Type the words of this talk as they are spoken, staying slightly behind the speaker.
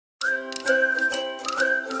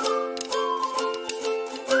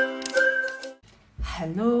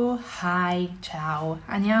Hello, hi, ciao,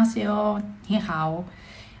 annyeonghaseyo, ni hao.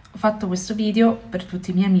 Ho fatto questo video per tutti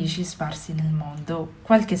i miei amici sparsi nel mondo.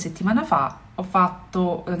 Qualche settimana fa ho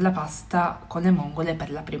fatto la pasta con le vongole per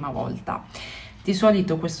la prima volta. Di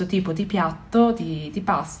solito questo tipo di piatto di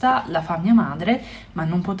pasta la fa mia madre, ma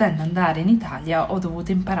non potendo andare in Italia ho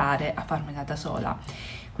dovuto imparare a farmela da sola.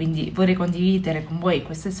 Quindi vorrei condividere con voi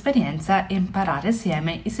questa esperienza e imparare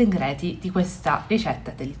assieme i segreti di questa ricetta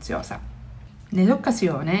deliziosa.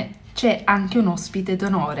 Nell'occasione c'è anche un ospite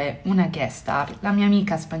d'onore, una guest star, la mia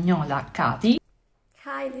amica spagnola Katy.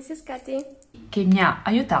 Hi, this is Katy. Che mi ha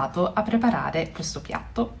aiutato a preparare questo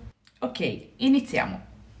piatto. Ok, iniziamo.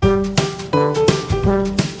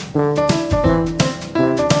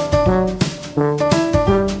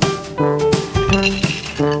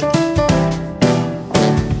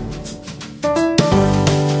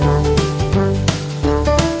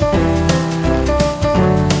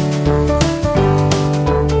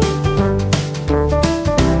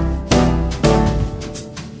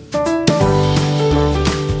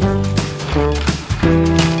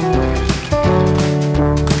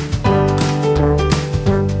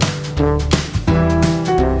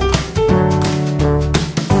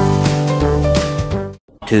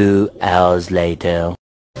 Two hours later.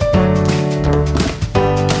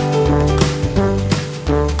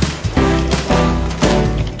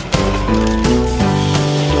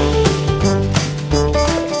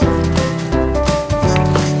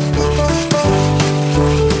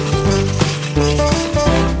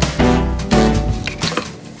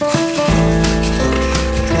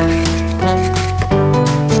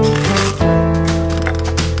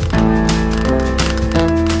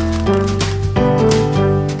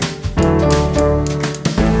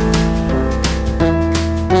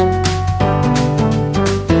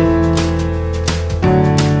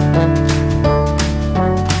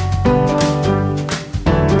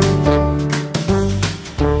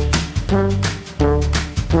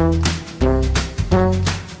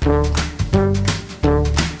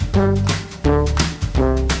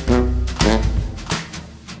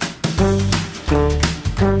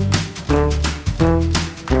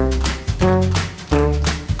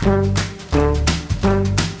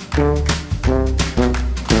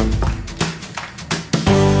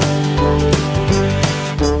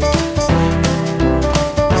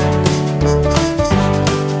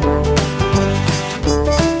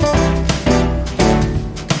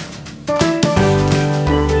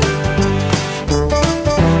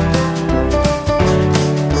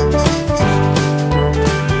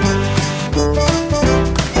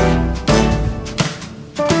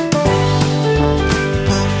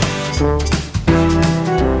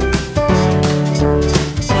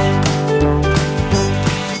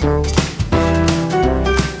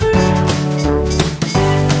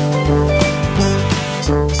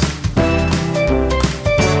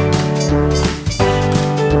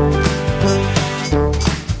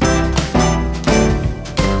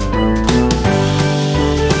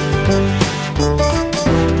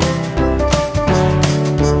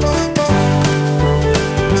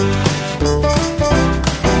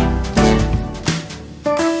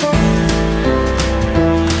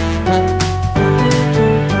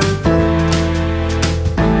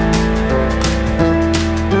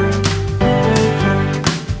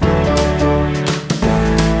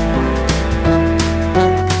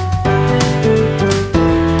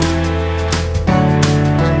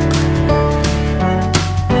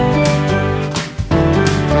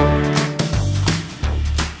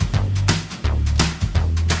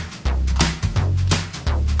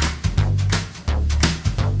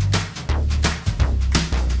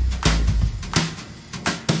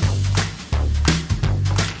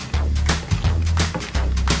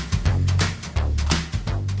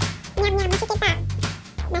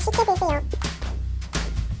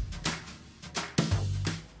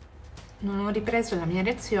 Non ho ripreso la mia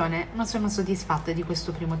reazione, ma sono soddisfatta di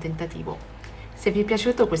questo primo tentativo. Se vi è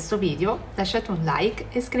piaciuto questo video, lasciate un like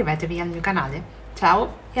e iscrivetevi al mio canale.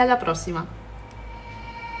 Ciao e alla prossima!